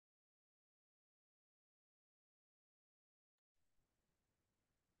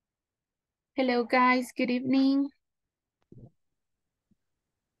Hello guys, good evening.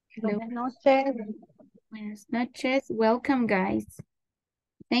 Hello, Buenas noches. buenas noches. Welcome guys.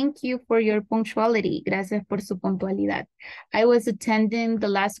 Thank you for your punctuality. Gracias por su puntualidad. I was attending the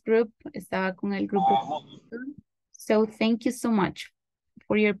last group. Estaba con el grupo. So thank you so much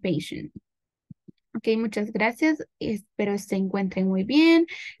for your patience. Ok, muchas gracias. Espero se encuentren muy bien.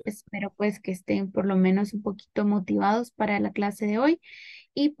 Espero pues que estén por lo menos un poquito motivados para la clase de hoy.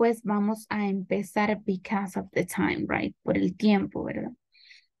 Y pues vamos a empezar because of the time, right? Por el tiempo, ¿verdad?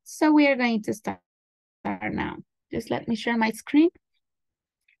 So we are going to start now. Just let me share my screen.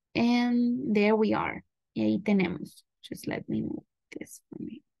 And there we are. Y ahí tenemos. Just let me move this for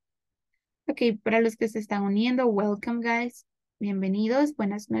me. Ok, para los que se están uniendo, welcome guys. Bienvenidos,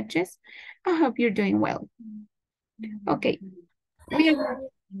 buenas noches. I hope you're doing well. Ok. We are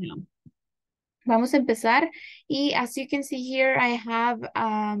now. Vamos a empezar. Y as you can see here, I have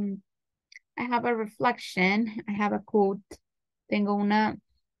a reflection. I have a quote. Tengo una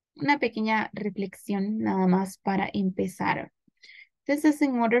pequeña reflexión nada más para empezar. This is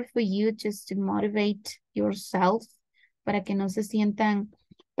in order for you just to motivate yourself para que no se sientan,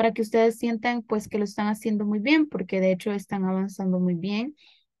 para que ustedes sientan pues que lo están haciendo muy bien porque de hecho están avanzando muy bien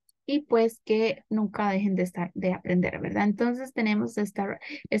y pues que nunca dejen de aprender, ¿verdad? Entonces tenemos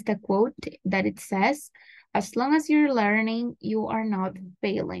esta quote that it says, as long as you're learning, you are not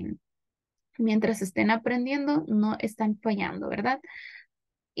failing. Mientras estén aprendiendo, no están fallando, ¿verdad?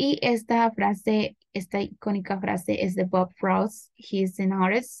 Y esta frase, esta icónica frase es de Bob Ross. He's an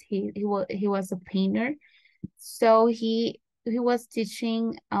artist. He was a painter. So he was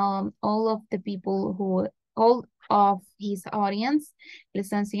teaching all of the people all of his audience, le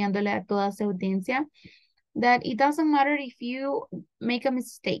está enseñándole a toda su audiencia, that it doesn't matter if you make a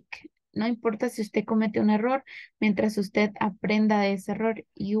mistake. No importa si usted comete un error, mientras usted aprenda de ese error,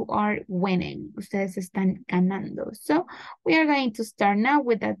 you are winning. Ustedes están ganando. So we are going to start now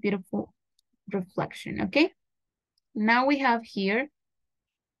with that beautiful reflection, okay? Now we have here,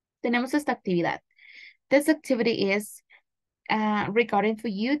 tenemos esta actividad. This activity is regarding for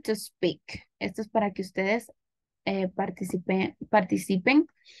you to speak. Esto es para que ustedes participen.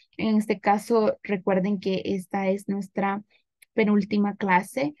 En este caso, recuerden que esta es nuestra penúltima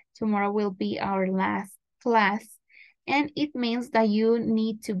clase. Tomorrow will be our last class. And it means that you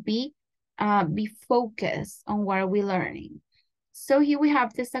need to be focused on what we're learning. So here we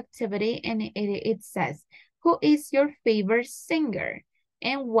have this activity and it says, who is your favorite singer?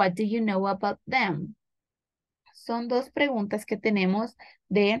 And what do you know about them? Son dos preguntas que tenemos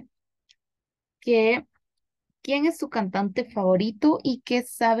de que ¿quién es su cantante favorito y qué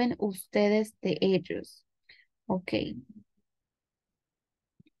saben ustedes de ellos? Okay.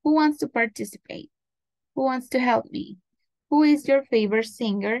 Who wants to participate? Who wants to help me? Who is your favorite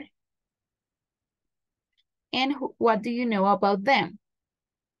singer? And what do you know about them?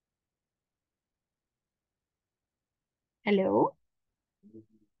 Hello?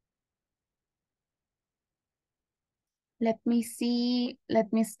 Let me see.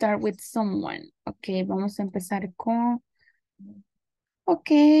 Let me start with someone. Okay, vamos a empezar con...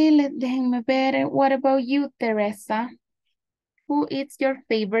 Okay, déjenme ver. What about you, Teresa? Who is your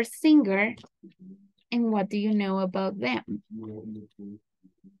favorite singer? And what do you know about them?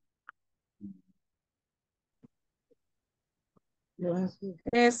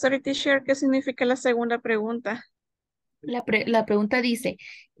 Sorry, teacher, ¿qué significa la segunda pregunta? La pregunta dice,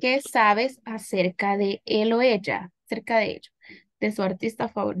 ¿qué sabes acerca de él o ella? Acerca de ello, de su artista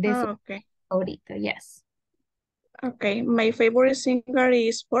de su Okay. favorito, yes. Okay, my favorite singer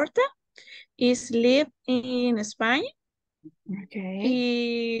is Porta. Is live in Spain.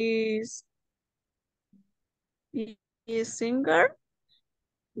 Okay. Is singer,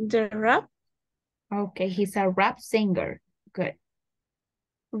 the rap. Okay, he's a rap singer. Good.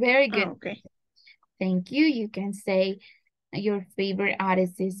 Very good. Okay. Thank you. You can say your favorite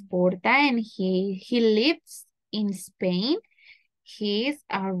artist is Porta and he lives in Spain. He's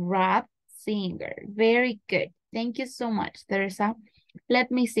a rap singer. Very good. Thank you so much, Teresa.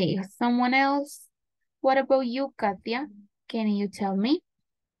 Let me see. Someone else? What about you, Katia? Can you tell me?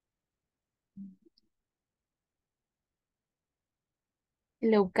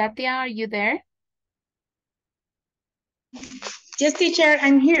 Hello, Katia, are you there? Yes, teacher,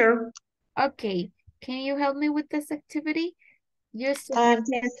 I'm here. Okay. Can you help me with this activity? Yes.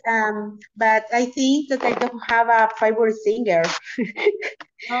 Yes, but I think that I don't have a favorite singer.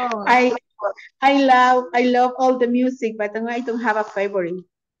 Oh. I love all the music, but I don't have a favorite.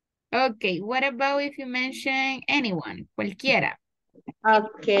 Okay. What about if you mention anyone? Cualquiera.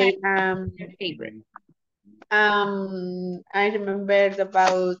 Okay. Your favorite. I remembered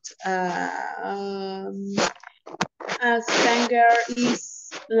about a singer is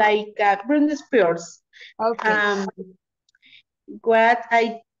like Britney Spears. Okay. What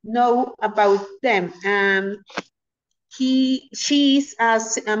I know about them. She's a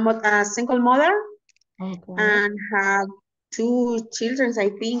single mother Okay. and have two children. I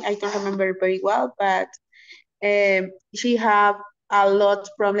think I don't remember very well, but she have a lot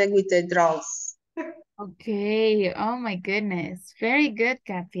problem with the drugs. Okay. Oh my goodness. Very good,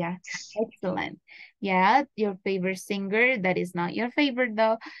 Katia. Excellent. Yeah, your favorite singer, that is not your favorite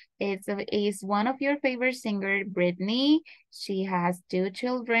though. Is one of your favorite singer, Britney. She has two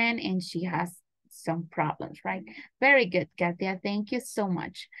children and she has some problems, right? Very good, Katia. Thank you so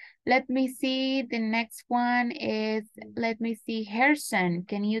much. Let me see. The next one is, let me see, Harrison.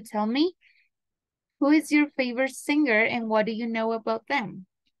 Can you tell me who is your favorite singer and what do you know about them?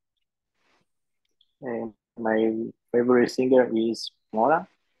 My favorite singer is Mora.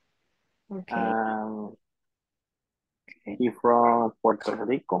 Okay. He from Puerto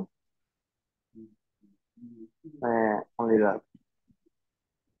Rico. Only that.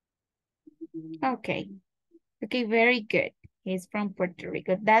 Okay. Okay, very good. He's from Puerto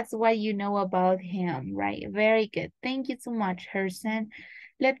Rico. That's what you know about him, right? Very good. Thank you so much, Herson.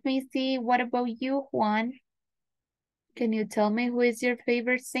 Let me see. What about you, Juan? Can you tell me who is your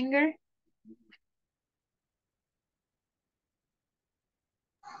favorite singer?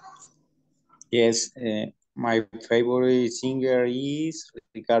 Yes, my favorite singer is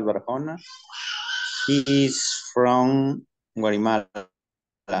Ricardo Arjona. He is from Guatemala.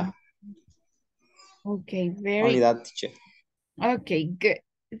 Okay, Only very that, teacher. okay, good.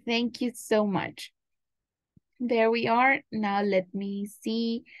 Thank you so much. There we are. Now let me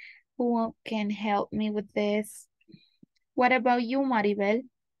see who can help me with this. What about you, Maribel?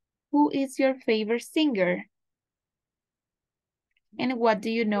 Who is your favorite singer? And what do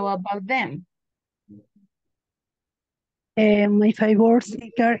you know about them? My favorite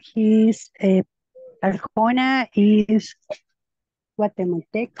singer is Arjona, is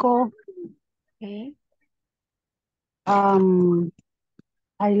Guatemalteco. Okay.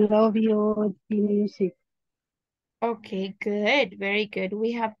 I love your music. Okay, good. Very good.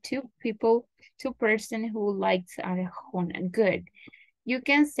 We have two people, two person who likes Arjona. Good. You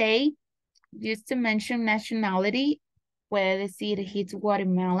can say, just to mention nationality, puede decir he's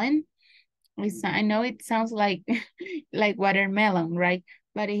Guatemalan. I know it sounds like like watermelon, right?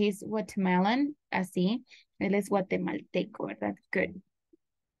 But he's Guatemalan, así. Él es guatemalteco, ¿verdad? Good.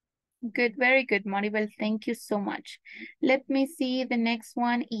 Good, very good, Maribel. Thank you so much. Let me see the next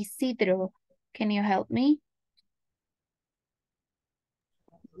one, Isidro. Can you help me?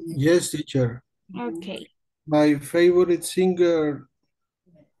 Yes, teacher. Okay. My favorite singer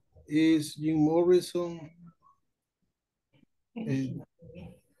is Jim Morrison.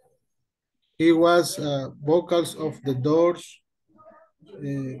 He was vocals of the Doors.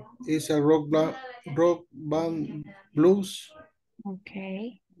 Is a rock band blues.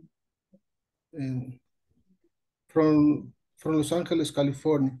 Okay. And from Los Angeles,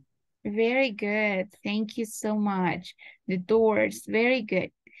 California. Very good. Thank you so much. The Doors. Very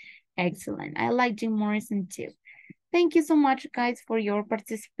good. Excellent. I like Jim Morrison too. Thank you so much, guys, for your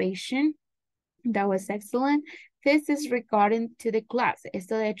participation. That was excellent. This is regarding to the class.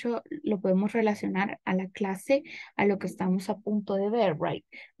 Esto, de hecho, lo podemos relacionar a la clase, a lo que estamos a punto de ver, right?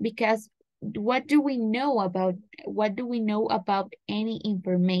 Because what do we know about any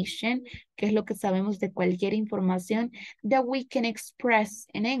information? ¿Qué es lo que sabemos de cualquier información that we can express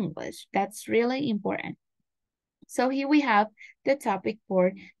in English? That's really important. So here we have the topic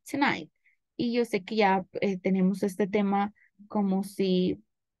for tonight. Y yo sé que ya tenemos este tema como si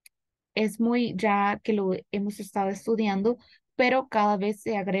es muy ya que lo hemos estado estudiando, pero cada vez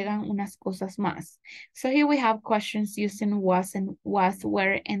se agregan unas cosas más. So here we have questions using was,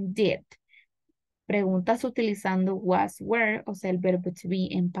 were, and did. Preguntas utilizando was, were, o sea, el verbo to be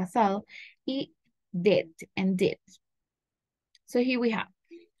en pasado, y did, and did. So here we have,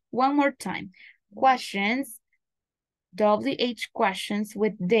 one more time, questions, WH questions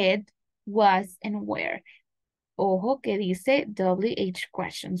with did, was, and were. Ojo que dice WH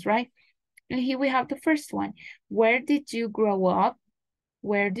questions, right? And here we have the first one. Where did you grow up?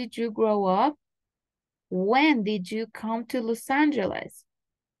 Where did you grow up? When did you come to Los Angeles?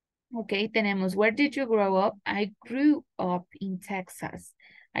 Okay, tenemos, where did you grow up? I grew up in Texas.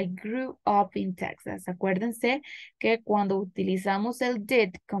 I grew up in Texas. Acuérdense que cuando utilizamos el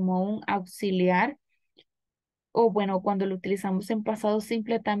did como un auxiliar, o bueno, cuando lo utilizamos en pasado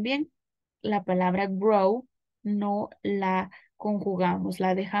simple también, la palabra grow no la conjugamos,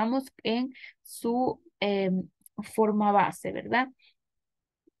 la dejamos en su forma base, ¿verdad?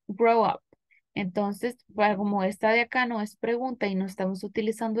 Grow up. Entonces, como esta de acá no es pregunta y no estamos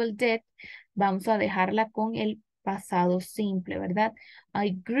utilizando el did, vamos a dejarla con el pasado simple, ¿verdad?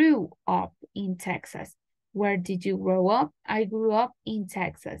 I grew up in Texas. Where did you grow up? I grew up in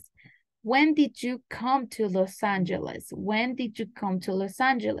Texas. When did you come to Los Angeles? When did you come to Los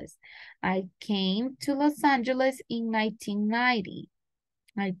Angeles? I came to Los Angeles in 1990.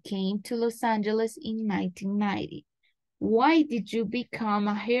 I came to Los Angeles in 1990. Why did you become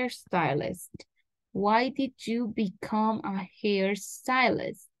a hairstylist? Why did you become a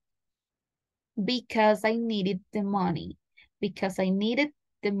hairstylist? Because I needed the money. Because I needed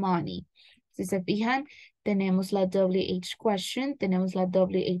the money. Si se fijan, tenemos la WH question, tenemos la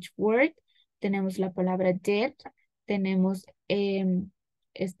WH word, tenemos la palabra did, tenemos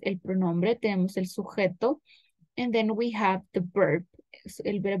el pronombre, tenemos el sujeto, and then we have the verb,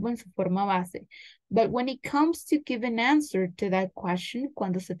 el verbo en su forma base. But when it comes to give an answer to that question,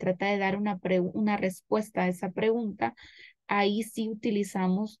 cuando se trata de dar una respuesta a esa pregunta, ahí sí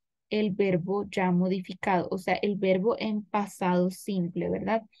utilizamos el verbo ya modificado, o sea, el verbo en pasado simple,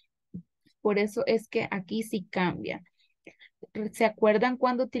 ¿verdad? Por eso es que aquí sí cambia. ¿Se acuerdan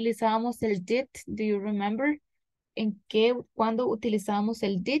cuando utilizábamos el did? Do you remember? ¿Cuándo utilizábamos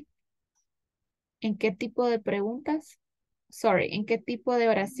el did? ¿En qué tipo de preguntas? Sorry, ¿en qué tipo de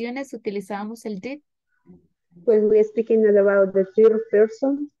oraciones utilizábamos el did? When we're speaking about the third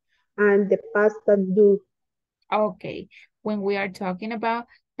person and the past do. Ok, when we are talking about,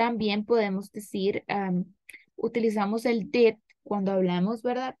 también podemos decir, utilizamos el did cuando hablamos,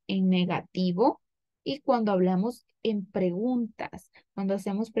 ¿verdad? En negativo y cuando hablamos en preguntas, cuando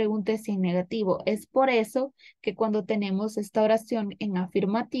hacemos preguntas en negativo. Es por eso que cuando tenemos esta oración en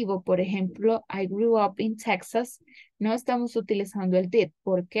afirmativo, por ejemplo, I grew up in Texas, no estamos utilizando el did.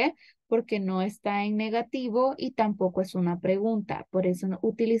 ¿Por qué? Porque no está en negativo y tampoco es una pregunta. Por eso no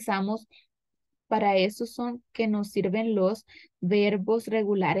utilizamos. Para eso son que nos sirven los verbos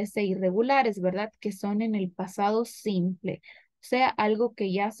regulares e irregulares, ¿verdad? Que son en el pasado simple. O sea, algo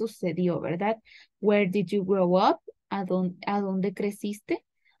que ya sucedió, ¿verdad? Where did you grow up? ¿A dónde creciste?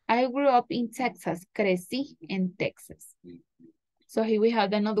 I grew up in Texas. Crecí en Texas. So here we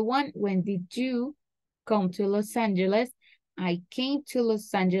have another one. When did you come to Los Angeles? I came to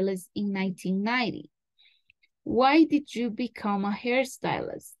Los Angeles in 1990. Why did you become a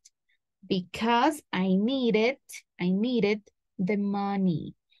hairstylist? Because I needed the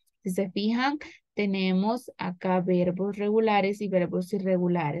money. Si se fijan, tenemos acá verbos regulares y verbos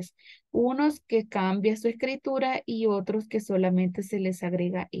irregulares. Unos que cambia su escritura y otros que solamente se les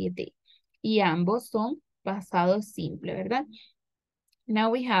agrega ed. Y ambos son pasado simple, ¿verdad?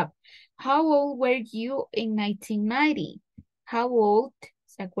 Now we have, how old were you in 1990? How old,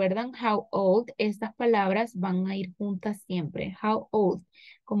 ¿se acuerdan? How old, estas palabras van a ir juntas siempre. How old,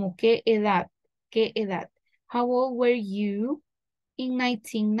 como qué edad, qué edad. How old were you in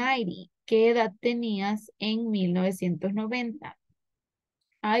 1990? ¿Qué edad tenías en 1990?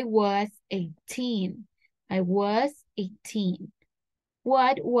 I was 18. I was 18.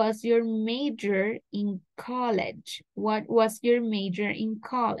 What was your major in college? What was your major in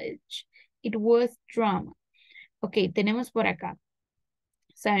college? It was drama. Ok, tenemos por acá.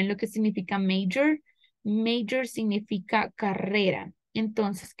 ¿Saben lo que significa major? Major significa carrera.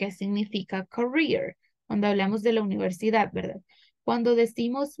 Entonces, ¿qué significa career? Cuando hablamos de la universidad, ¿verdad? Cuando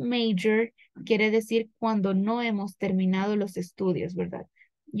decimos major, quiere decir cuando no hemos terminado los estudios, ¿verdad?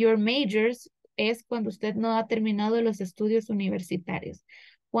 Your majors es cuando usted no ha terminado los estudios universitarios.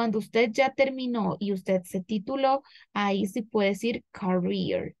 Cuando usted ya terminó y usted se tituló, ahí sí puede decir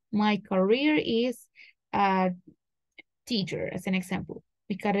career. My career is a teacher, as an example.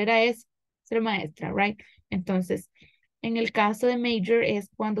 Mi carrera es ser maestra, right? Entonces, en el caso de major es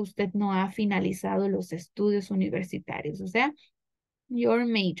cuando usted no ha finalizado los estudios universitarios. O sea, your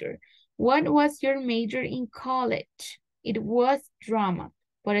major. What was your major in college? It was drama.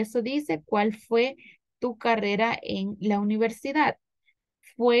 Por eso dice, ¿cuál fue tu carrera en la universidad?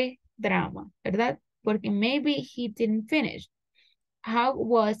 Fue drama, ¿verdad? Porque maybe he didn't finish. How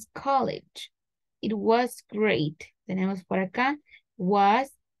was college? It was great. Tenemos por acá,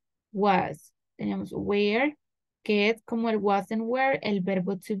 was. Tenemos where, que es como el was and were, el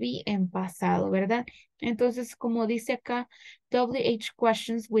verbo to be en pasado, ¿verdad? Entonces, como dice acá, WH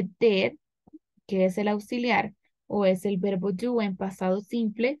questions with did, que es el auxiliar, o es el verbo do en pasado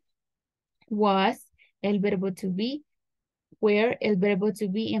simple, was, el verbo to be, where, el verbo to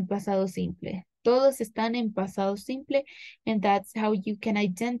be en pasado simple. Todos están en pasado simple, and that's how you can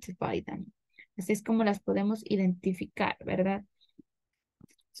identify them. Así es como las podemos identificar, ¿verdad?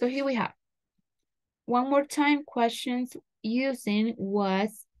 So here we have. one more time, questions using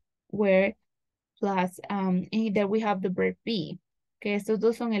was, were, plus, and there we have the verb be. Que estos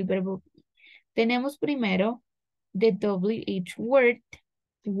dos son el verbo be. Tenemos primero the WH word,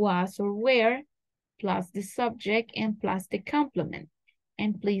 was or were, plus the subject and plus the complement.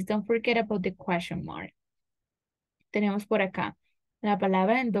 And please don't forget about the question mark. Tenemos por acá la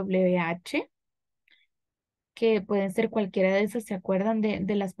palabra en WH, que pueden ser cualquiera de esas. ¿Se acuerdan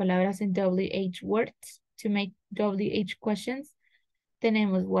de las palabras en WH words to make WH questions?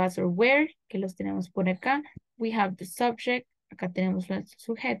 Tenemos was or were, que los tenemos por acá. We have the subject, acá tenemos los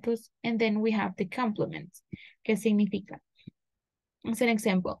sujetos, and then we have the complements. ¿Qué significa? As an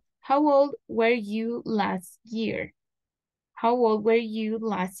example, how old were you last year? How old were you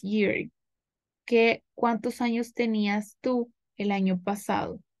last year? ¿Cuántos años tenías tú el año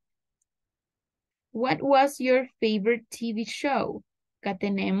pasado? What was your favorite TV show? Acá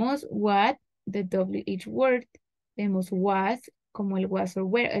tenemos what, the WH word. Tenemos was, como el was or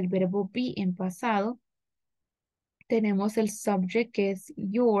were, el verbo be en pasado. Tenemos el subject, que es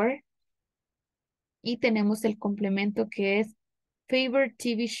your. Y tenemos el complemento, que es favorite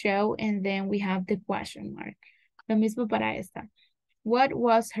TV show, and then we have the question mark. Lo mismo para esta. What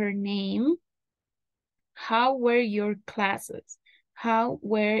was her name? How were your classes? How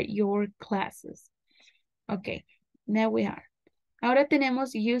were your classes? Okay, now we are. Ahora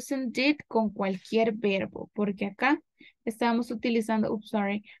tenemos using did con cualquier verbo, porque acá estamos utilizando,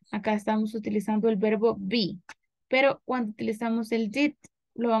 acá estamos utilizando el verbo be, pero cuando utilizamos el did,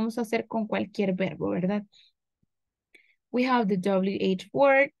 lo vamos a hacer con cualquier verbo, ¿verdad? We have the WH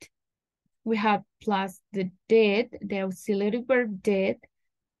word, we have plus the did, the auxiliary verb did,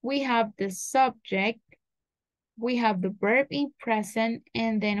 we have the subject, we have the verb in present,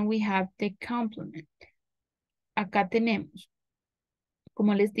 and then we have the complement. Acá tenemos,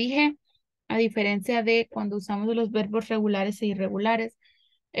 como les dije, a diferencia de cuando usamos los verbos regulares e irregulares,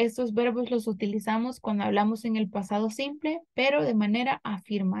 estos verbos los utilizamos cuando hablamos en el pasado simple, pero de manera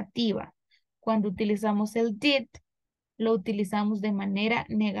afirmativa. Cuando utilizamos el did, lo utilizamos de manera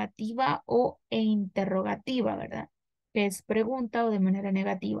negativa e interrogativa, ¿verdad? Que es pregunta o de manera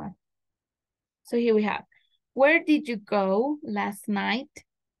negativa. So here we have, where did you go last night?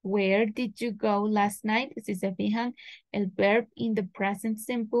 Where did you go last night? Si se fijan, el verb in the present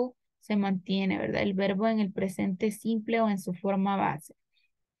simple se mantiene, ¿verdad? El verbo en el presente simple o en su forma base.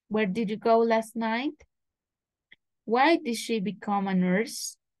 Where did you go last night? Why did she become a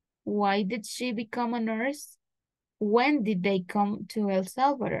nurse? Why did she become a nurse? When did they come to El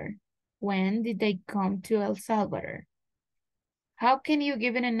Salvador? When did they come to El Salvador? How can you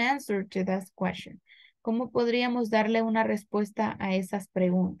give an answer to that question? ¿Cómo podríamos darle una respuesta a esas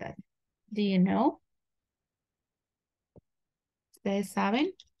preguntas? Do you know? ¿Ustedes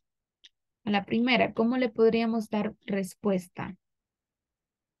saben? A la primera, ¿cómo le podríamos dar respuesta?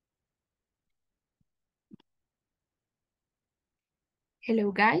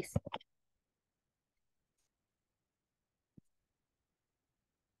 Hello, guys.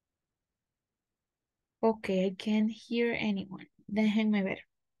 Okay, I can't hear anyone. Déjenme ver.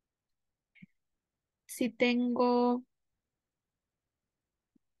 Si tengo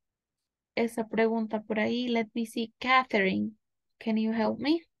esa pregunta por ahí, let me see. Catherine, can you help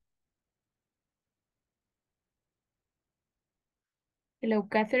me? Hello,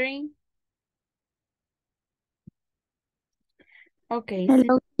 Catherine. Okay.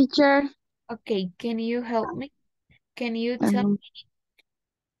 Hello, teacher. Okay, can you help me? Can you tell me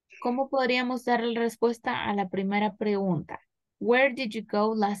cómo podríamos dar la respuesta a la primera pregunta? Where did you go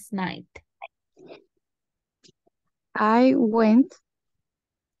last night? I went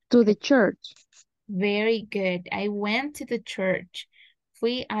to the church. Very good. I went to the church.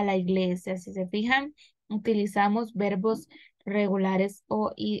 Fui a la iglesia. Si se fijan, utilizamos verbos regulares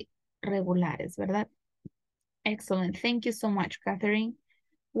o irregulares, ¿verdad? Excellent. Thank you so much, Catherine.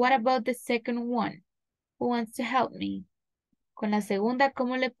 What about the second one? Who wants to help me? Con la segunda,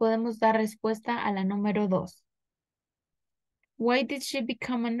 ¿cómo le podemos dar respuesta a la número 2? Why did she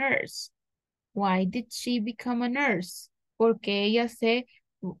become a nurse? Why did she become a nurse? Porque ella se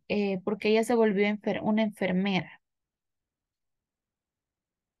volvió una enfermera.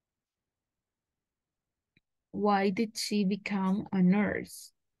 Why did she become a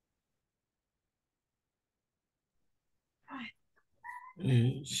nurse?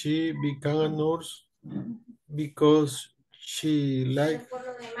 She became a nurse because she liked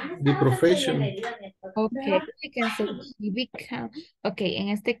the profession. Okay, we can say she became. Okay, en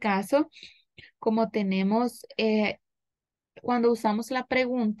este caso, como tenemos, cuando usamos la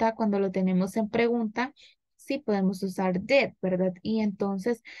pregunta, cuando lo tenemos en pregunta, Sí, podemos usar did, ¿verdad? Y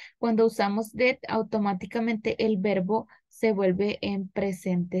entonces, cuando usamos did, automáticamente el verbo se vuelve en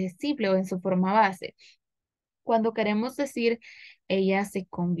presente simple o en su forma base. Cuando queremos decir, ella se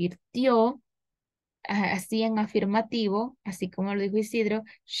convirtió, así en afirmativo, así como lo dijo Isidro,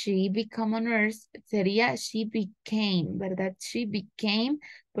 she became a nurse, sería she became, ¿verdad? She became,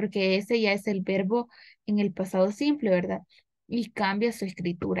 porque ese ya es el verbo en el pasado simple, ¿verdad? Y cambia su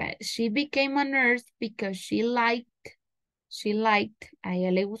escritura. She became a nurse because she liked, a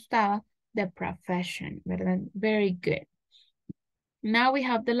ella le gustaba, the profession, ¿verdad? Very good. Now we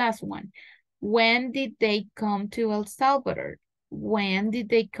have the last one. When did they come to El Salvador? When did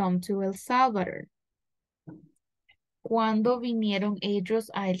they come to El Salvador? ¿Cuándo vinieron ellos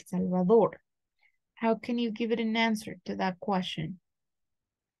a El Salvador? How can you give it an answer to that question?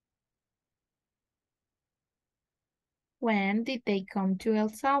 When did they come to El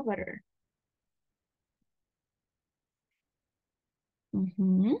Salvador?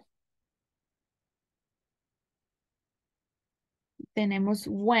 Tenemos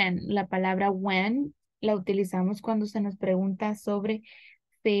when. La palabra when la utilizamos cuando se nos pregunta sobre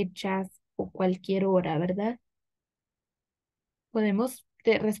fechas o cualquier hora, ¿verdad? Podemos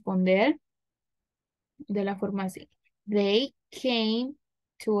responder de la forma así. They came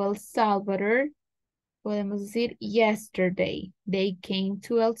to El Salvador. Podemos decir yesterday. They came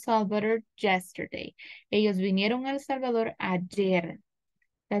to El Salvador yesterday. Ellos vinieron a El Salvador ayer.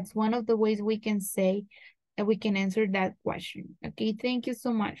 That's one of the ways we can say that we can answer that question. Okay, thank you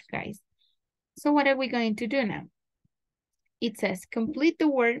so much, guys. So what are we going to do now? It says complete the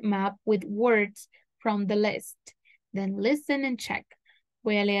word map with words from the list. Then listen and check.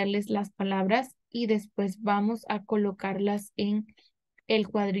 Voy a leerles las palabras y después vamos a colocarlas en el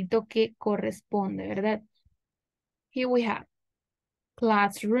cuadrito que corresponde, ¿verdad? Here we have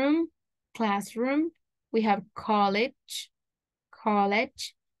classroom, classroom. We have college,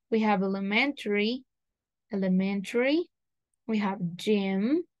 college. We have elementary, elementary. We have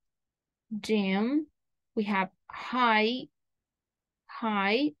gym, gym. We have high,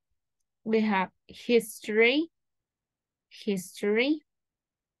 high. We have history, history.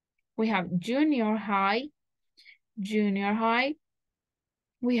 We have junior high, junior high.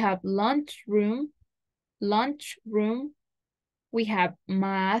 We have lunchroom, lunchroom. We have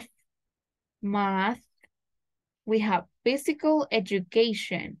math, math. We have physical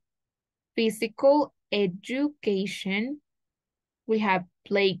education, physical education. We have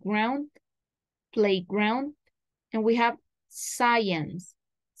playground, playground. And we have science,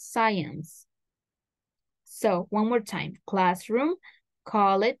 science. So one more time, classroom,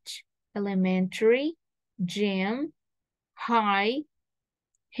 college, elementary, gym, high,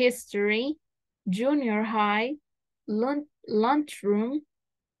 history, junior high, lunchroom,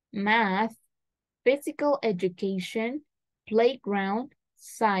 math, physical education, playground,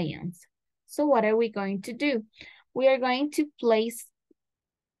 science. So what are we going to do? We are going to place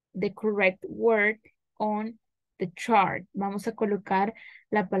the correct word on the chart. Vamos a colocar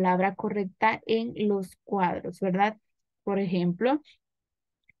la palabra correcta en los cuadros, ¿verdad? Por ejemplo,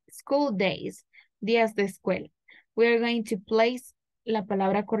 school days, días de escuela. We are going to place la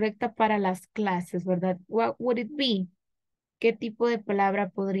palabra correcta para las clases, ¿verdad? What would it be? ¿Qué tipo de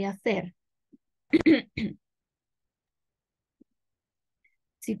palabra podría ser?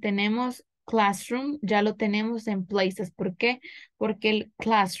 Si tenemos classroom, ya lo tenemos en places. ¿Por qué? Porque el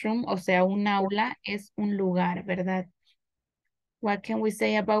classroom, o sea, un aula, es un lugar, ¿verdad? What can we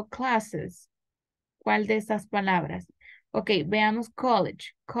say about classes? ¿Cuál de esas palabras? Ok, veamos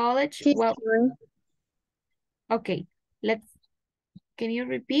college. College, well, okay, can you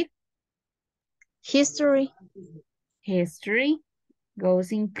repeat? History. History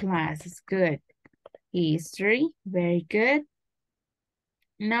goes in classes, good. History, very good.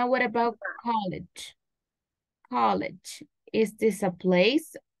 Now what about college? College, is this a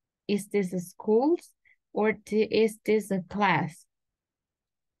place? Is this a school? Or is this a class?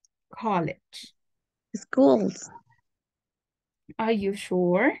 College. Schools. Are you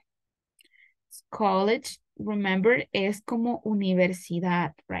sure? College, remember, es como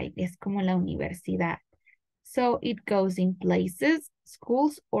universidad, right? Es como la universidad. So it goes in places,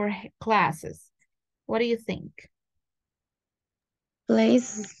 schools, or classes. What do you think?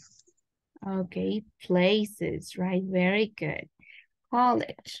 Place. Okay, places, right? Very good.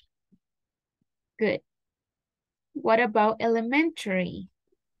 College. Good. What about elementary?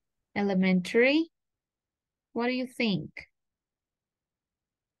 Elementary, what do you think?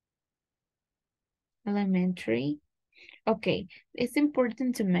 Elementary. Okay, it's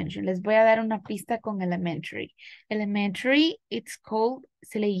important to mention. Les voy a dar una pista con elementary. Elementary, it's called,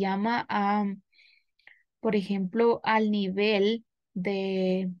 se le llama por ejemplo, al nivel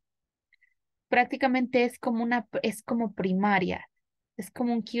de, prácticamente es como primaria, es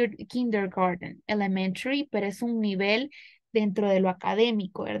como un kindergarten, elementary, pero es un nivel dentro de lo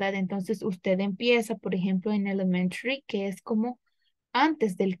académico, ¿verdad? Entonces usted empieza, por ejemplo, en elementary, que es como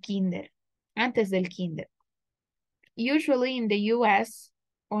antes del kinder, antes del kinder. Usually in the US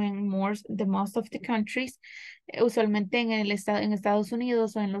or in the most of the countries, usualmente en en Estados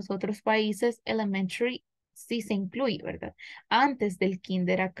Unidos o en los otros países, elementary sí se incluye, ¿verdad? Antes del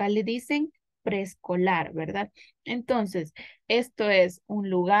kinder, acá le dicen preescolar, ¿verdad? Entonces, ¿esto es un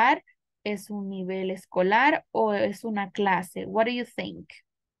lugar, es un nivel escolar o es una clase? What do you think?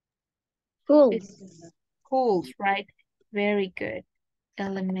 It's schools, right? Very good.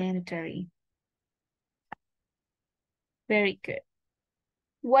 Elementary. Very good.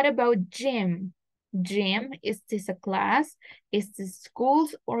 What about gym? Gym, is this a class? Is this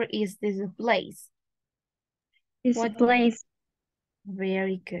schools or is this a place? It's a place.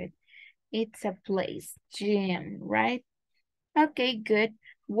 Very good. It's a place. Gym, right? Okay, good.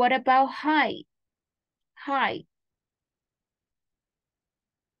 What about high? High.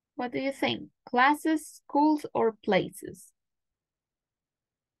 What do you think? Classes, schools, or places?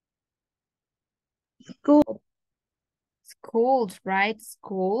 School. Schools, right?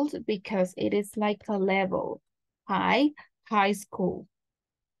 Schools, because it is like a level. High school.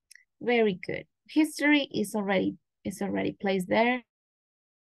 Very good. History is already placed there.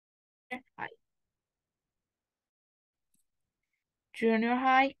 High. Junior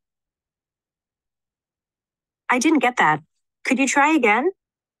high. I didn't get that. Could you try again?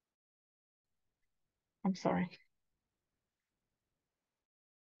 I'm sorry.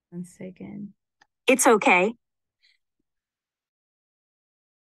 1 second. It's okay.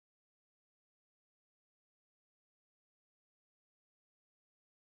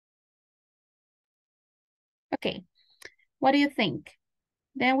 Okay. What do you think?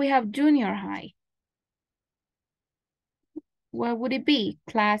 Then we have junior high. What would it be?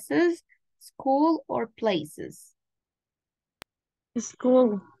 Classes, school, or places?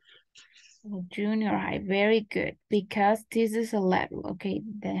 School. Junior high, very good. Because this is a level. Okay,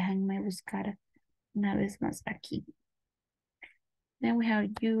 déjenme buscar una vez más aquí. Then we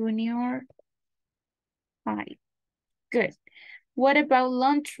have junior high. Good. What about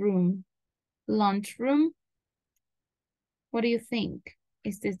lunchroom? Lunchroom, what do you think?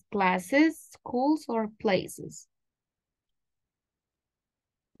 Is this classes, schools, or places?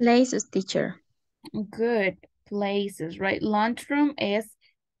 Places, teacher. Good. Places, right? Lunchroom es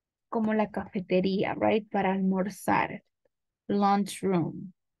como la cafetería, right? Para almorzar.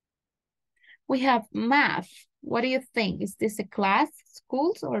 Lunchroom. We have math. What do you think? Is this a class,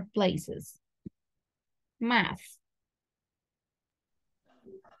 schools, or places? Math.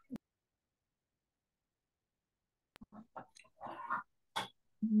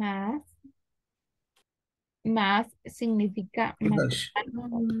 Math. Math significa Class.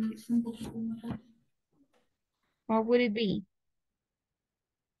 what would it be?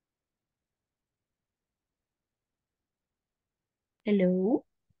 Hello?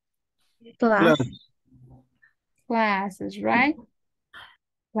 Class. Classes, right?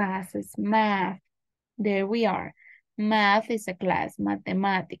 Classes, math. There we are. Math is a class,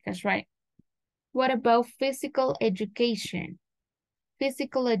 matemáticas, right? What about physical education?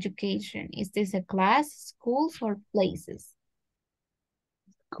 Physical education, is this a class, schools, or places?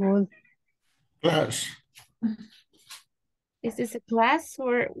 School. Class. Is this a class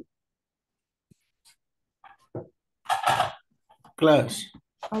or? Class.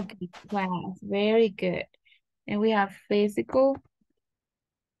 Okay, class, very good. And we have physical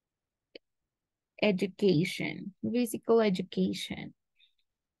education, physical education.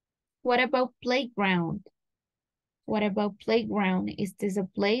 What about playground? What about playground? Is this a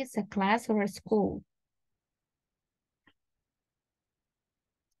place, a class, or a school?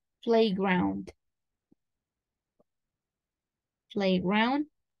 Playground. Playground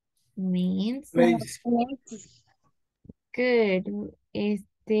means Place. good.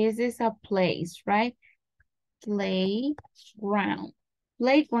 This is a place, right? Playground.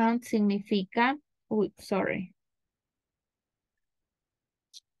 Playground significa, sorry.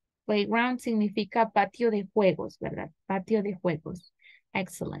 Playground significa patio de juegos, ¿verdad? Patio de juegos.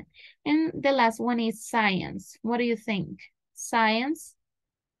 Excellent. And the last one is science. What do you think? Science?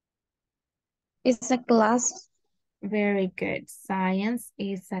 It's a class. Very good. Science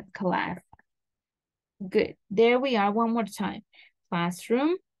is a class. Good. There we are one more time.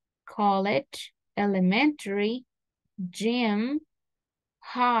 Classroom, college, elementary, gym,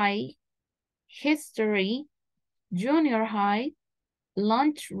 high, history, junior high,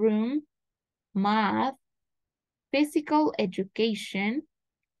 lunchroom, math, physical education,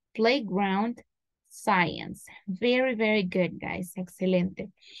 playground, science. Very, very good, guys.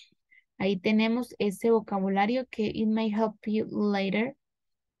 Excelente. Ahí tenemos ese vocabulario que it may help you later.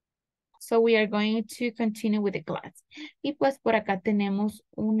 So we are going to continue with the class. Y pues por acá tenemos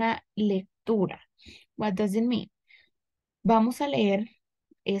una lectura. What does it mean? Vamos a leer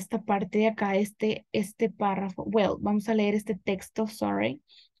esta parte de acá, este párrafo. Well, vamos a leer este texto, sorry.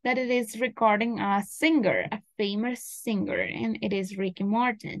 That it is recording a singer, a famous singer, and it is Ricky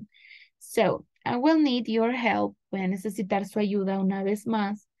Martin. So, I will need your help. Voy a necesitar su ayuda una vez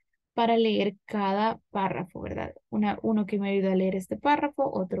más para leer cada párrafo, ¿verdad? Uno que me ayuda a leer este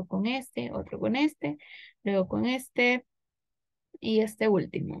párrafo, otro con este, otro con este, luego con este y este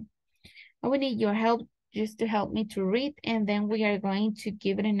último. I will need your help just to help me to read, and then we are going to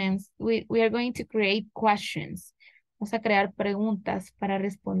give it an answer. We are going to create questions. Vamos a crear preguntas para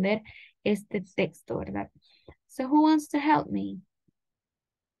responder este texto, ¿verdad? So who wants to help me?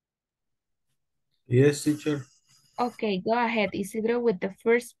 Yes, teacher. Okay, go ahead, Isidro, with the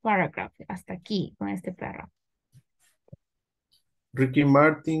first paragraph. Hasta aquí, con este párrafo. Ricky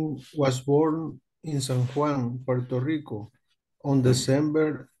Martin was born in San Juan, Puerto Rico, on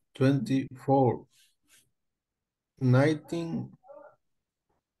December 24,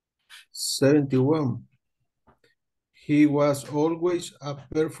 1971. He was always a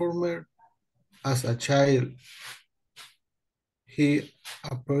performer as a child. He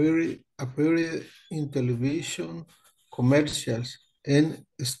appeared in television commercials and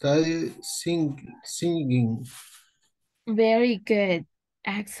studied singing. Very good.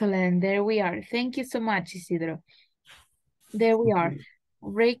 Excellent. There we are. Thank you so much, Isidro. There we are.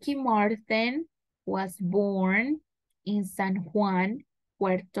 Ricky Martin was born in San Juan,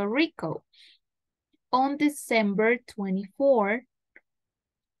 Puerto Rico on December 24th,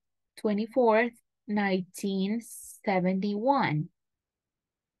 1971.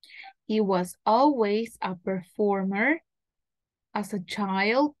 He was always a performer. As a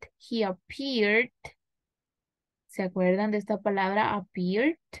child, he appeared. ¿Se acuerdan de esta palabra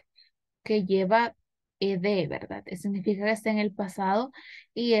appeared? Que lleva ed, ¿verdad? Significa que está en el pasado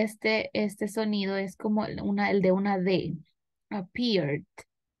y este sonido es como el de una D. Appeared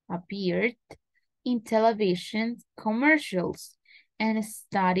in television commercials and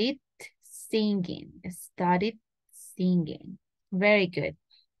studied singing. Very good.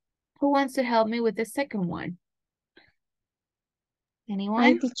 Who wants to help me with the second one? Anyone?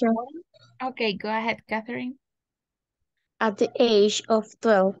 Hi, teacher. Okay, go ahead, Catherine. At the age of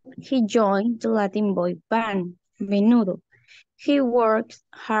 12, he joined the Latin boy band, Menudo. He worked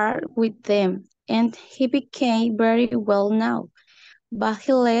hard with them, and he became very well known, but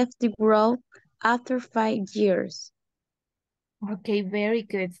he left the group after 5 years. Okay, very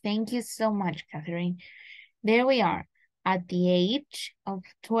good. Thank you so much, Catherine. There we are. At the age of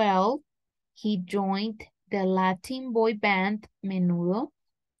 12, he joined the Latin boy band Menudo.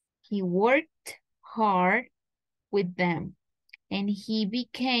 He worked hard with them and he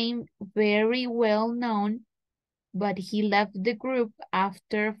became very well known, but he left the group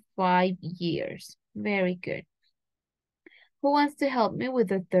after 5 years. Very good. Who wants to help me with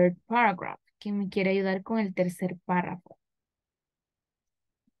the third paragraph? ¿Quién me quiere ayudar con el tercer párrafo?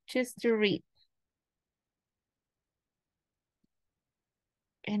 Just to read.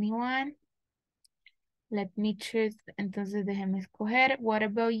 Anyone? Let me choose. Entonces déjeme escoger. What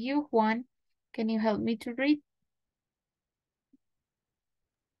about you, Juan? Can you help me to read?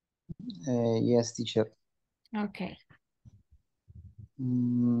 Yes, teacher. Okay.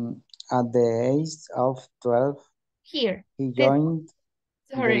 At the age of 12, Here. he joined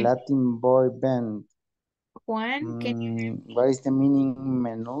the Sorry. Latin boy band. Juan, can you? What is the meaning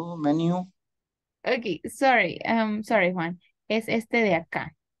menu? Okay, sorry. Sorry, Juan. Es este de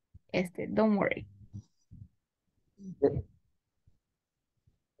acá. Este, don't worry.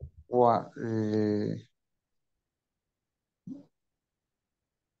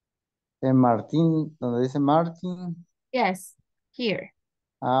 Martín, donde dice Martín. Yes, here.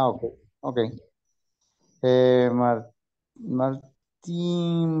 Ah, okay. Okay.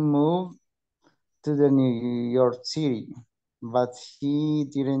 Martin moved to the New York City, but he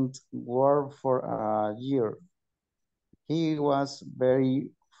didn't work for a year. He was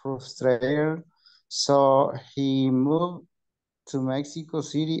very frustrated, so he moved to Mexico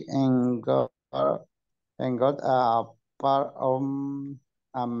City and got a part of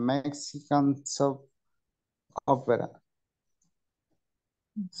a Mexican soap opera.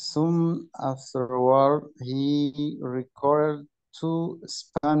 Soon afterward, he recorded 2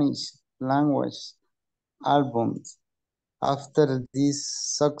 Spanish language albums. After this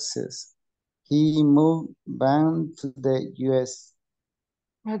success, he moved back to the US.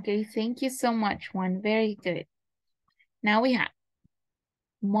 Okay, thank you so much, Juan. Very good. Now we have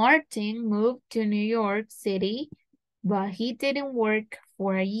Martin moved to New York City, but he didn't work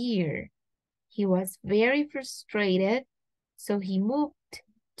for a year. He was very frustrated, so he moved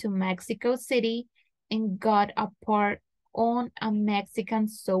to Mexico City and got a part on a Mexican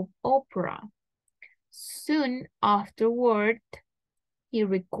soap opera. Soon afterward, he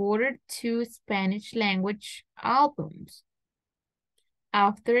recorded 2 Spanish language albums.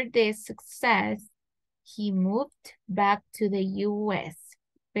 After this success, he moved back to the US.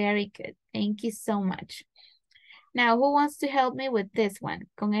 Very good. Thank you so much. Now, who wants to help me with this one?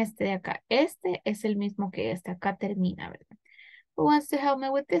 Con este de acá. Este es el mismo que este. Acá termina, ¿verdad? Who wants to help me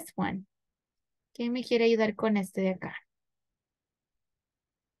with this one? ¿Quién me quiere ayudar con este de acá?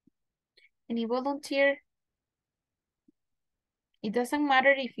 Any volunteer? It doesn't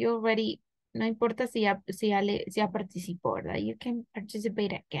matter if you already, no importa si ya participó, ¿verdad? You can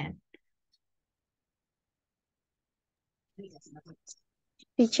participate again.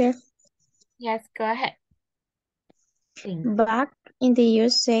 Teacher, Yes, go ahead. Thank you. back in the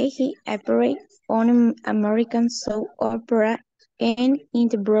USA, he appeared on an American soap opera and in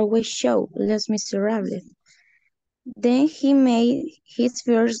the Broadway show, Les Miserables. Then he made his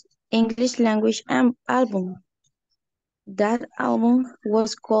first English language album. That album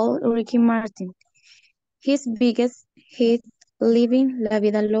was called Ricky Martin. His biggest hit, Living La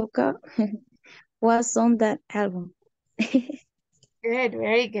Vida Loca, was on that album. Good,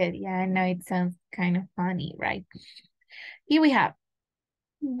 very good. Yeah, I know it sounds kind of funny, right? Here we have,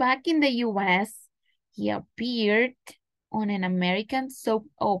 back in the US, he appeared on an American soap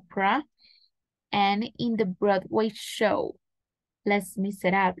opera and in the Broadway show, Les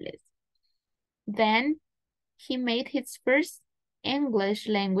Miserables. Then he made his first English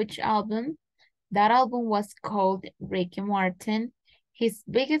language album. That album was called Ricky Martin. His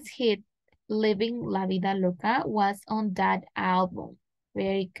biggest hit, Living La Vida Loca, was on that album.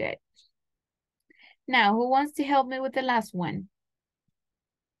 Very good. Now, who wants to help me with the last one?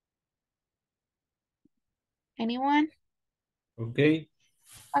 Anyone? Okay.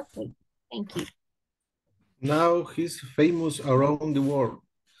 Okay, thank you. Now he's famous around the world,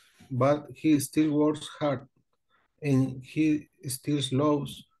 but he still works hard and he still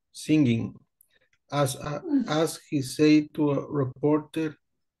loves singing. As he said to a reporter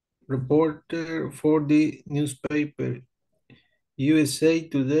for the newspaper USA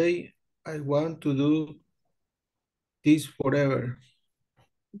Today, I want to do this forever.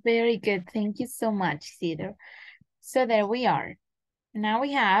 Very good. Thank you so much, Cedar. So there we are. Now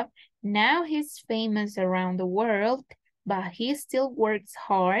we have, now he's famous around the world, but he still works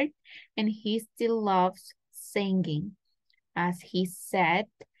hard and he still loves singing. As he said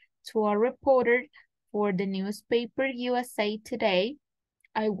to a reporter for the newspaper USA Today,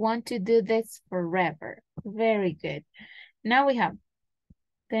 I want to do this forever. Very good. Now we have,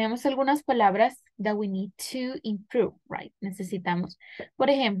 tenemos algunas palabras that we need to improve, right? Necesitamos, por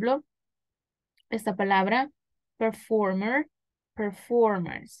ejemplo, esta palabra, performer,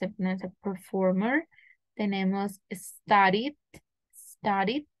 se pronuncia performer. Tenemos studied.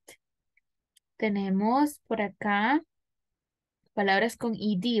 Tenemos por acá palabras con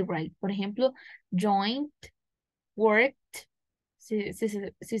ed, right? Por ejemplo, joined, worked. Si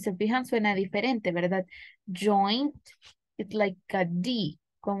se fijan, suena diferente, ¿verdad? Joined, it's like a D,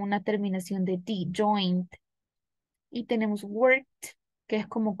 con una terminación de D, joined. Y tenemos worked, que es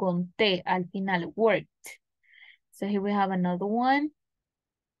como con T al final, worked. So here we have another one.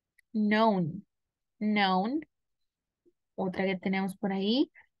 Known. Otra que tenemos por ahí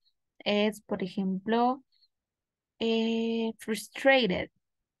es, por ejemplo, frustrated.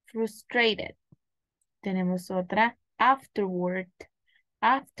 Tenemos otra, afterward.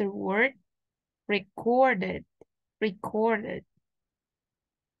 Recorded.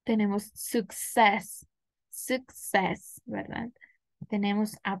 Tenemos success, ¿verdad?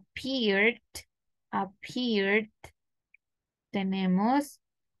 Tenemos appeared. Tenemos,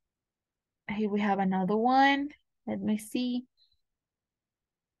 here we have another one. Let me see.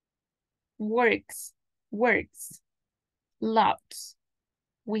 Works. Loves.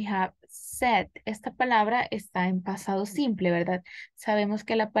 We have said. Esta palabra está en pasado simple, ¿verdad? Sabemos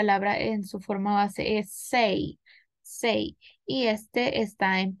que la palabra en su forma base es say. Y este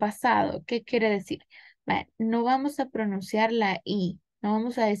está en pasado. ¿Qué quiere decir? No vamos a pronunciar la I. No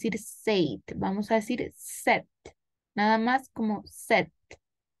vamos a decir said. Vamos a decir set. Nada más como set.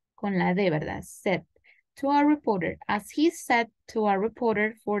 Con la D, ¿verdad? Said to a reporter. As he said to a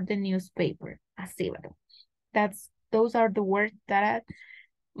reporter for the newspaper. Así, ¿verdad? Those are the words that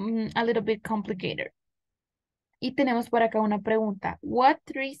a little bit complicated. Y tenemos por acá una pregunta. What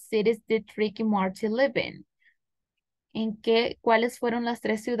 3 cities did Ricky Martin live in? ¿Cuáles fueron las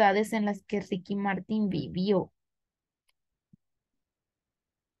 3 ciudades en las que Ricky Martin vivió?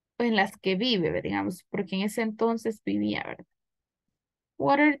 En las que vive, digamos, porque en ese entonces vivía, ¿verdad?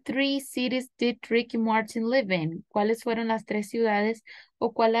 What are 3 cities did Ricky Martin live in? ¿Cuáles fueron las 3 ciudades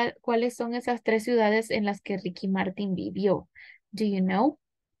o cuáles son esas 3 ciudades en las que Ricky Martin vivió? Do you know?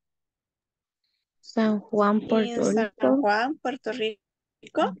 San Juan, In Puerto San Rico. Juan, Puerto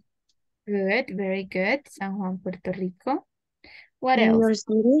Rico. Good, very good. San Juan, Puerto Rico. What New else? York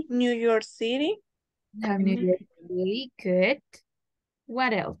City. New York City. New York City, good.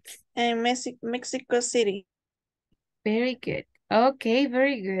 What else? And Mexico City. Very good. Okay,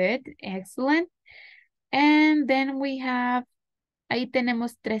 very good. Excellent. And then we have, ahí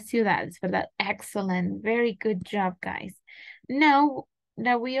tenemos 3 ciudades, ¿verdad? Excellent. Very good job, guys. Now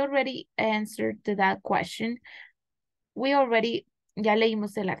that we already answered to that question, ya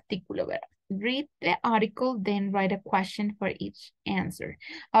leímos el artículo, ¿verdad? Read the article, then write a question for each answer.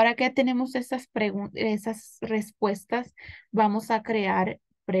 Ahora que tenemos esas respuestas, vamos a crear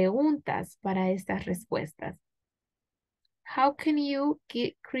preguntas para estas respuestas. How can you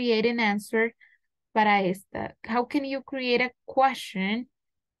create an answer para esta? How can you create a question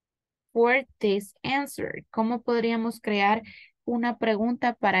for this answer? ¿Cómo podríamos crear una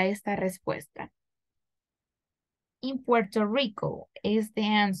pregunta para esta respuesta? In Puerto Rico is the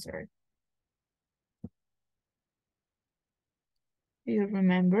answer. Do you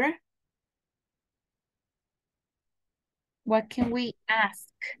remember? What can we ask?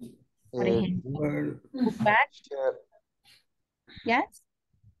 Por ejemplo, back? Yes?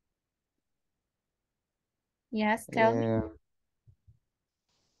 Yes, tell me.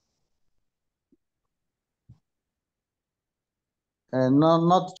 No,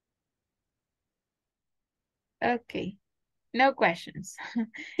 not Okay. No questions.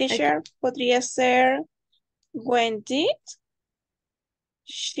 Teacher, podría ser when did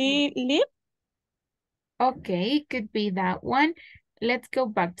she live? Okay, it could be that one. Let's go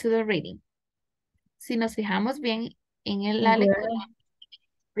back to the reading. Si nos fijamos bien en la lectura,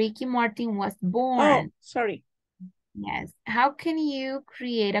 Ricky Martin was born. Oh, sorry. Yes. How can you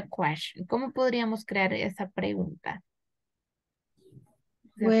create a question? ¿Cómo podríamos crear esa pregunta?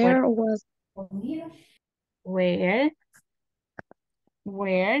 Where was Where?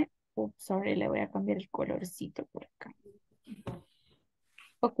 Oops, sorry, le voy a cambiar el colorcito por acá.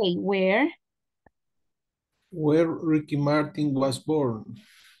 Okay, where? Where Ricky Martin was born.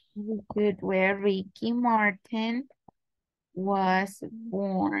 Good, where Ricky Martin was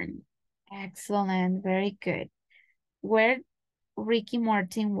born. Excellent, very good. Where Ricky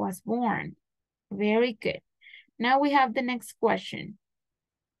Martin was born. Very good. Now we have the next question.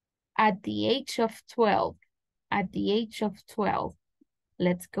 At the age of 12, at the age of 12,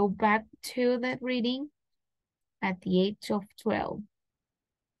 let's go back to the reading. At the age of 12.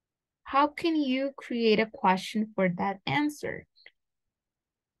 How can you create a question for that answer?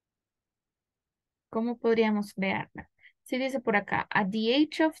 ¿Cómo podríamos crearla? Si dice por acá, at the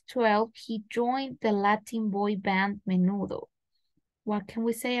age of 12, he joined the Latin boy band Menudo. What can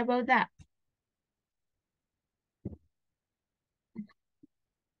we say about that?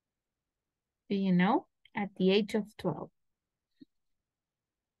 Do you know? At the age of 12.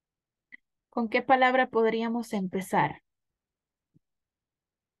 ¿Con qué palabra podríamos empezar?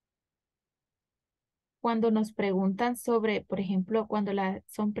 Cuando nos preguntan sobre, por ejemplo, cuando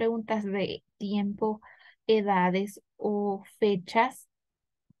son preguntas de tiempo, edades o fechas,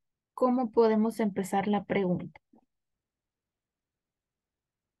 ¿cómo podemos empezar la pregunta?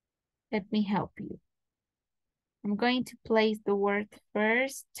 Let me help you. I'm going to place the word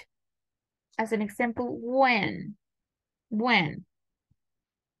first. As an example, when. When.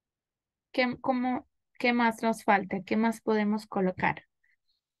 ¿Qué más nos falta? ¿Qué más podemos colocar?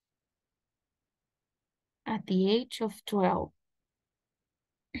 At the age of 12.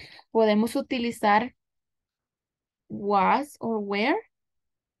 ¿Podemos utilizar was or were?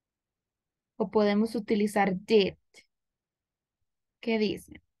 ¿O podemos utilizar did? ¿Qué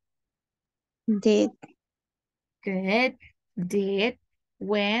dicen? did Good. Did.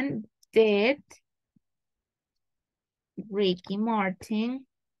 When did Ricky Martin?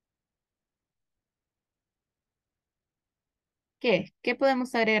 ¿Qué? ¿Qué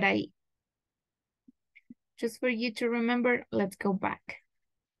podemos agregar ahí? Just for you to remember, let's go back.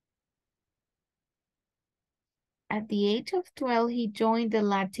 At the age of 12, he joined the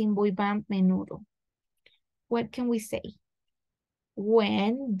Latin boy band Menudo. What can we say?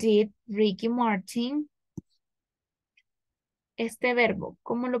 When did Ricky Martin este verbo,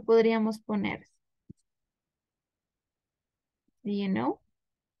 ¿cómo lo podríamos poner? Do you know?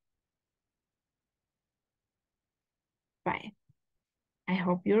 Fine. I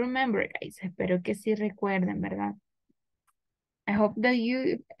hope you remember, guys. Espero que sí recuerden, ¿verdad? I hope that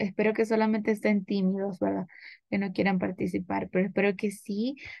you, espero que solamente estén tímidos, ¿verdad? Que no quieran participar, pero espero que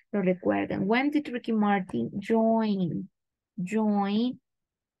sí lo recuerden. When did Ricky Martin join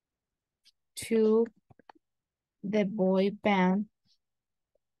to the boy band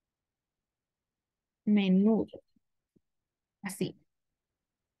Menudo? Así.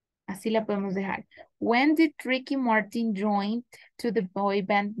 Así la podemos dejar. When did Ricky Martin join to the boy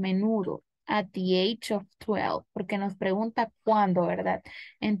band Menudo? At the age of 12. Porque nos pregunta cuándo, ¿verdad?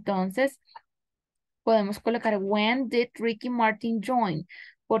 Entonces, podemos colocar when did Ricky Martin join.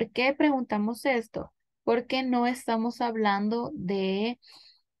 ¿Por qué preguntamos esto? Porque no estamos hablando de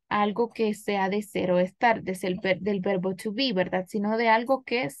algo que sea de ser o estar, del verbo to be, ¿verdad? Sino de algo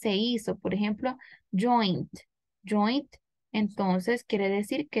que se hizo. Por ejemplo, joined. Joined. Entonces, quiere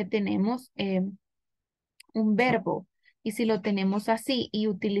decir que tenemos un verbo. Y si lo tenemos así y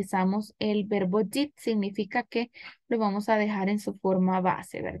utilizamos el verbo did, significa que lo vamos a dejar en su forma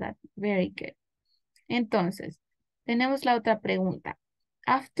base, ¿verdad? Very good. Entonces, tenemos la otra pregunta.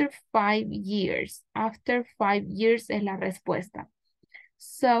 After 5 years es la respuesta.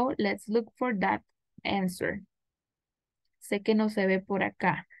 So, let's look for that answer. Sé que no se ve por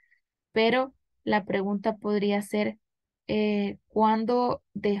acá, pero la pregunta podría ser, ¿cuándo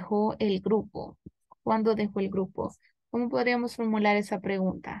dejó el grupo? ¿Cuándo dejó el grupo? ¿Cómo podríamos formular esa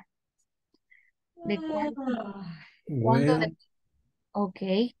pregunta? ¿De cuándo When Ok.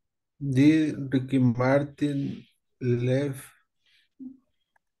 did Ricky Martin left?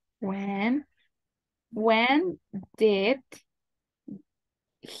 When did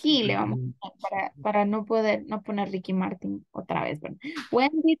he, le vamos a poner para no poner Ricky Martin otra vez, ¿verdad?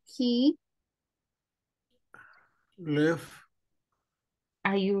 When did he, Left.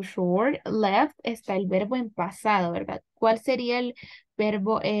 are you sure? Left está el verbo en pasado, ¿verdad? ¿Cuál sería el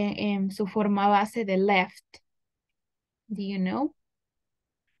verbo en su forma base de left? Do you know?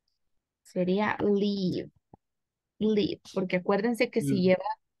 Sería leave. Leave, porque acuérdense que si lleva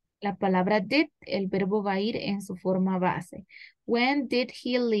la palabra did, el verbo va a ir en su forma base. When did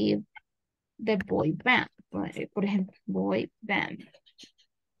he leave the boy band? Por ejemplo, boy band.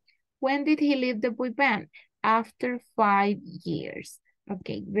 When did he leave the boy band? After 5 years.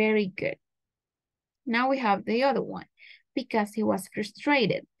 Okay, very good. Now we have the other one. Because he was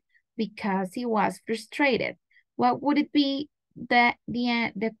frustrated. Because he was frustrated. What would it be the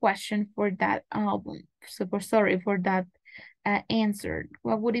question for that album? So for that answer.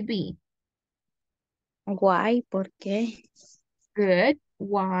 What would it be? Why? ¿Por qué? Good.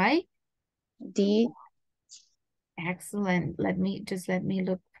 Why? Did. Excellent. Let me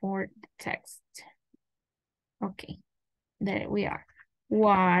look for the text. Okay, there we are.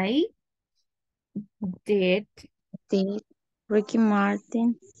 Why did Ricky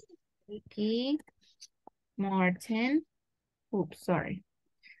Martin oops, sorry.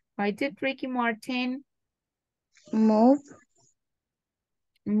 Why did Ricky Martin move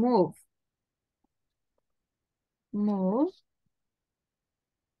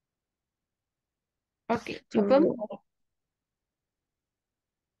Okay, to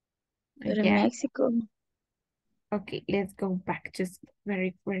again. Mexico? Okay, let's go back just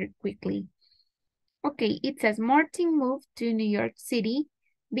very, very quickly. Okay, it says Martin moved to New York City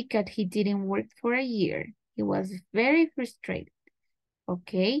because he didn't work for a year. He was very frustrated.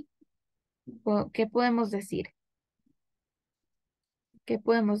 Okay. Well, ¿qué podemos decir? ¿Qué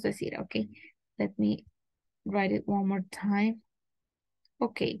podemos decir? Okay, let me write it one more time.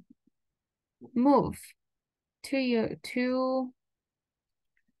 Okay. Move to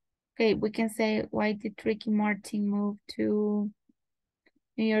okay, we can say, why did Ricky Martin move to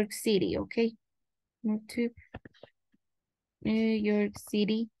New York City? Okay. Move to New York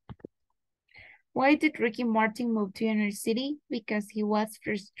City. Why did Ricky Martin move to New York City? Because he was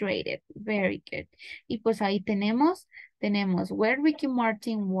frustrated. Very good. Y pues ahí tenemos where Ricky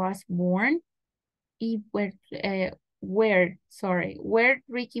Martin was born. Y where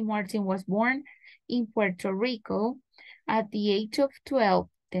Ricky Martin was born in Puerto Rico at the age of 12.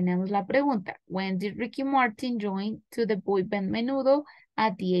 Tenemos la pregunta. When did Ricky Martin join to the boy band Menudo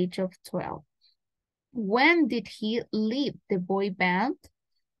at the age of 12? When did he leave the boy band?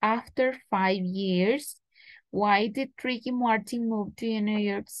 After 5 years. Why did Ricky Martin move to New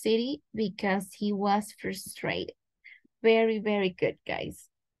York City? Because he was frustrated. Very, very good, guys.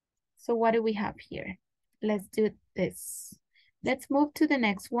 So what do we have here? Let's do this. Let's move to the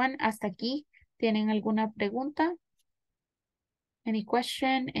next one. Hasta aquí. ¿Tienen alguna pregunta? Any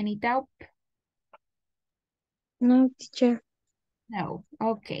question? Any doubt? No, teacher. No.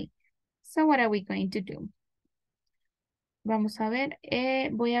 Okay. So what are we going to do? Vamos a ver,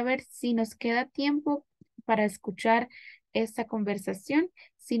 voy a ver si nos queda tiempo para escuchar esta conversación.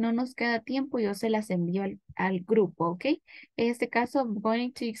 Si no nos queda tiempo, yo se las envío al grupo, ¿ok? En este caso, I'm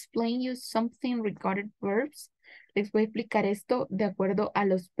going to explain you something regarding verbs. Les voy a explicar esto de acuerdo a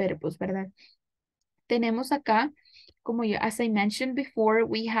los verbos, ¿verdad? Tenemos acá, como yo, as I mentioned before,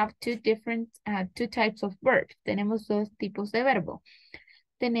 we have two types of verbs. Tenemos dos tipos de verbo.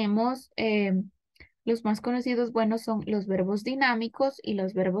 Tenemos... los más conocidos, bueno, son los verbos dinámicos y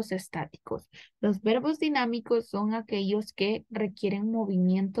los verbos estáticos. Los verbos dinámicos son aquellos que requieren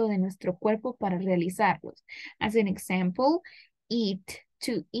movimiento de nuestro cuerpo para realizarlos. As an example, eat,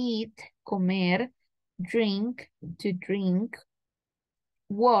 to eat, comer, drink, to drink,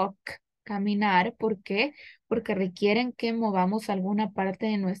 walk, caminar. ¿Por qué? Porque requieren que movamos alguna parte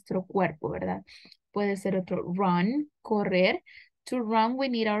de nuestro cuerpo, ¿verdad? Puede ser otro run, correr. To run we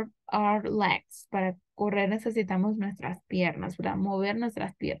need our legs. Para correr necesitamos nuestras piernas, ¿verdad? Mover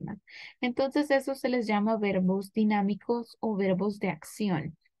nuestras piernas. Entonces eso se les llama verbos dinámicos o verbos de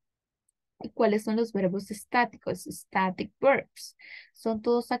acción. ¿Y cuáles son los verbos estáticos? Static verbs. Son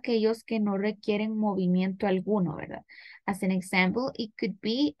todos aquellos que no requieren movimiento alguno, ¿verdad? As an example, it could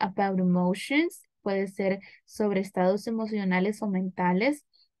be about emotions. Puede ser sobre estados emocionales o mentales.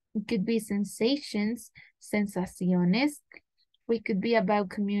 It could be sensations, sensaciones. We could be about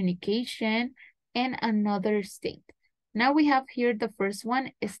communication and another state. Now we have here the first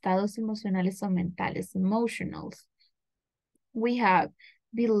one, estados emocionales o mentales, emotionals. We have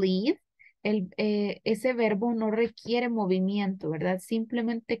believe. Ese verbo no requiere movimiento, ¿verdad?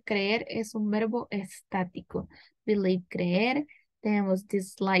 Simplemente creer es un verbo estático. Believe, creer. Tenemos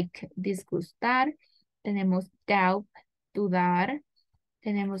dislike, disgustar. Tenemos doubt, dudar.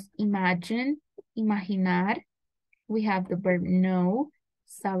 Tenemos imagine, imaginar. We have the verb know,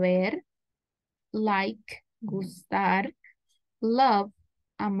 saber. Like, gustar. Love,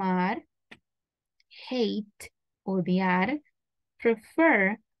 amar. Hate, odiar.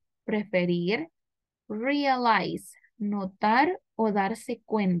 Prefer, preferir. Realize, notar o darse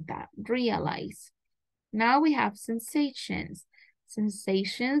cuenta. Realize. Now we have sensations.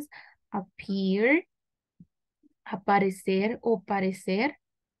 Sensations, appear, aparecer o parecer.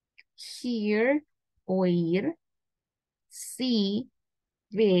 Hear, oír. See,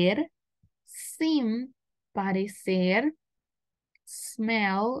 ver. Seem, parecer.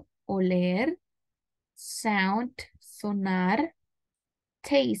 Smell, oler. Sound, sonar.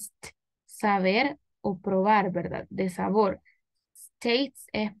 Taste, saber o probar, ¿verdad? De sabor. Taste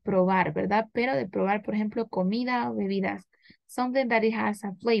es probar, ¿verdad? Pero de probar, por ejemplo, comida o bebidas. Something that it has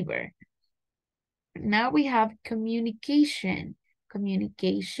a flavor. Now we have communication.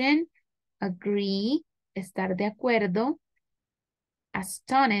 Communication, agree, estar de acuerdo.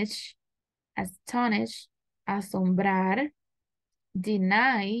 Astonish, astonish, asombrar.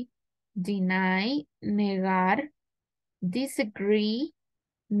 Deny, deny, negar. Disagree,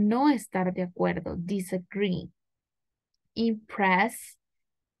 no estar de acuerdo, disagree. Impress,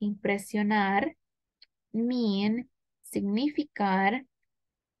 impresionar. Mean, significar.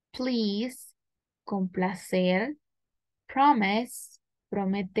 Please, complacer. Promise,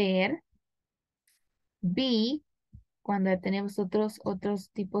 prometer. Be, cuando tenemos otros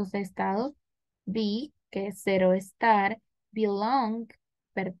tipos de estado. Be, que es ser o estar. Belong,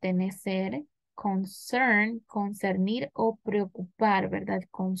 pertenecer. Concern, concernir o preocupar, ¿verdad?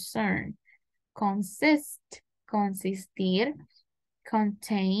 Concern. Consist, consistir.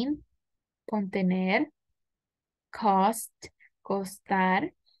 Contain, contener. Cost,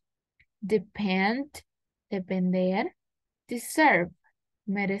 costar. Depend, depender. Deserve,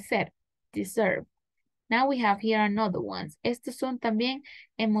 merecer. Deserve. Now we have here another ones. Estos son también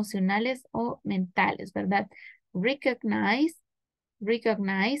emocionales o mentales, ¿verdad? Recognize,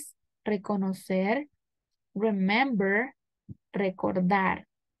 recognize, reconocer. Remember, recordar.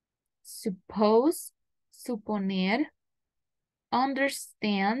 Suppose, suponer.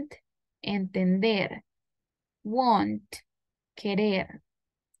 Understand, entender. Want, querer.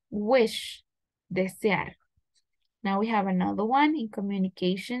 Wish, desear. Now we have another one in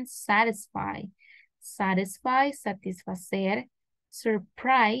communication, satisfy. Satisfy, satisfacer.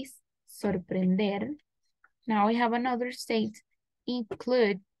 Surprise, sorprender. Now we have another state,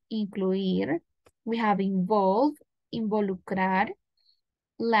 include, incluir. We have involve, involucrar.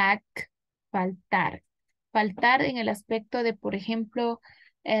 Lack, faltar. Faltar en el aspecto de, por ejemplo,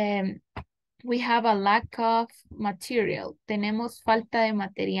 we have a lack of material. Tenemos falta de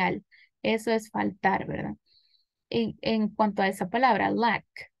material. Eso es faltar, ¿verdad? en cuanto a esa palabra, lack.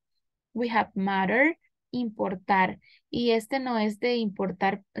 We have matter, importar. Y este no es de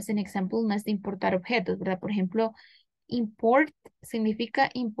importar, as an example, no es de importar objetos, ¿verdad? Por ejemplo, import significa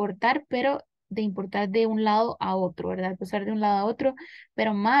importar, pero de importar de un lado a otro, ¿verdad? Pasar de un lado a otro,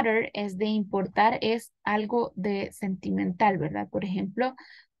 pero matter es de importar, es algo de sentimental, ¿verdad? Por ejemplo,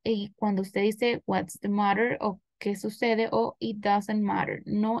 cuando usted dice what's the matter o qué sucede o it doesn't matter,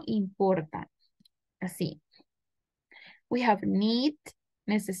 no importa. Así. We have need,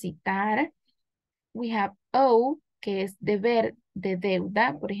 necesitar. We have owe, que es deber, de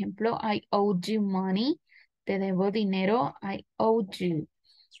deuda. Por ejemplo, I owed you money. Te debo dinero. I owed you.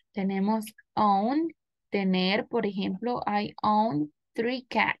 Tenemos own, tener. Por ejemplo, I own 3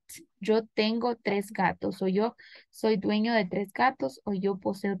 cats. Yo tengo 3 gatos. O yo soy dueño de 3 gatos. O yo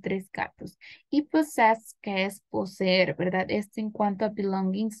poseo 3 gatos. Y possess, que es poseer, ¿verdad? Esto en cuanto a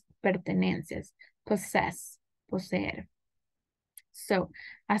belongings, pertenencias. Possess, poseer. So,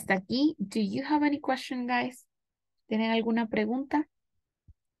 hasta aquí. Do you have any question, guys? ¿Tienen alguna pregunta?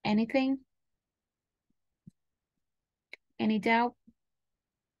 Anything? Any doubt?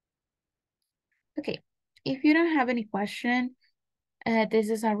 Okay. If you don't have any question, this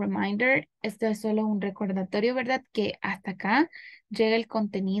is a reminder. Esto es solo un recordatorio, ¿verdad? Que hasta acá llega el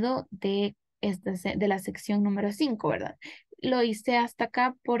contenido de, de la sección número 5, ¿verdad? Lo hice hasta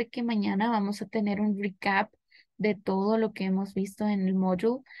acá porque mañana vamos a tener un recap de todo lo que hemos visto en el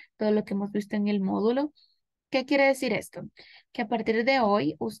módulo, todo lo que hemos visto en el módulo. ¿Qué quiere decir esto? Que a partir de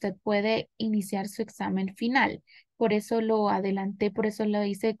hoy usted puede iniciar su examen final. Por eso lo adelanté, por eso lo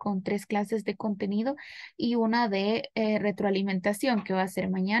hice con 3 clases de contenido y una de retroalimentación que va a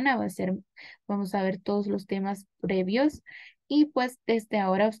ser mañana. Vamos a ver todos los temas previos y pues desde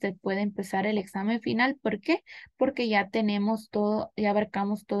ahora usted puede empezar el examen final. ¿Por qué? Porque ya tenemos todo, ya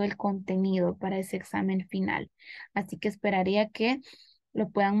abarcamos todo el contenido para ese examen final. Así que esperaría que lo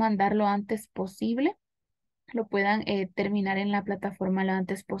puedan mandar lo antes posible, lo puedan terminar en la plataforma lo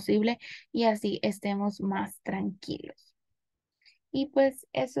antes posible y así estemos más tranquilos. Y pues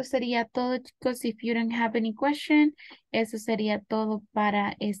eso sería todo, chicos. If you don't have any question, eso sería todo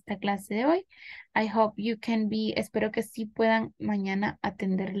para esta clase de hoy. I hope you can be, espero que sí puedan mañana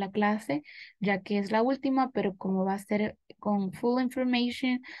atender la clase, ya que es la última, pero como va a ser con full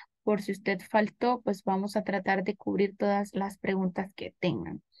information, por si usted faltó, pues vamos a tratar de cubrir todas las preguntas que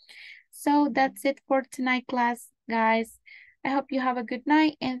tengan. So that's it for tonight, class, guys. I hope you have a good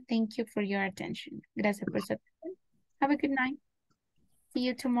night and thank you for your attention. Gracias por su atención. Have a good night. See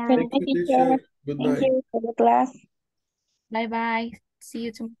you tomorrow. Thank you, Teacher. teacher. Good Thank night. you for the class. Bye bye. See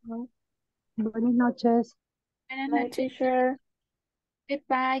you tomorrow. Buenas noches. Buenas Bye, noches. teacher.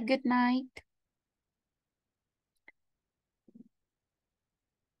 Goodbye. Good night.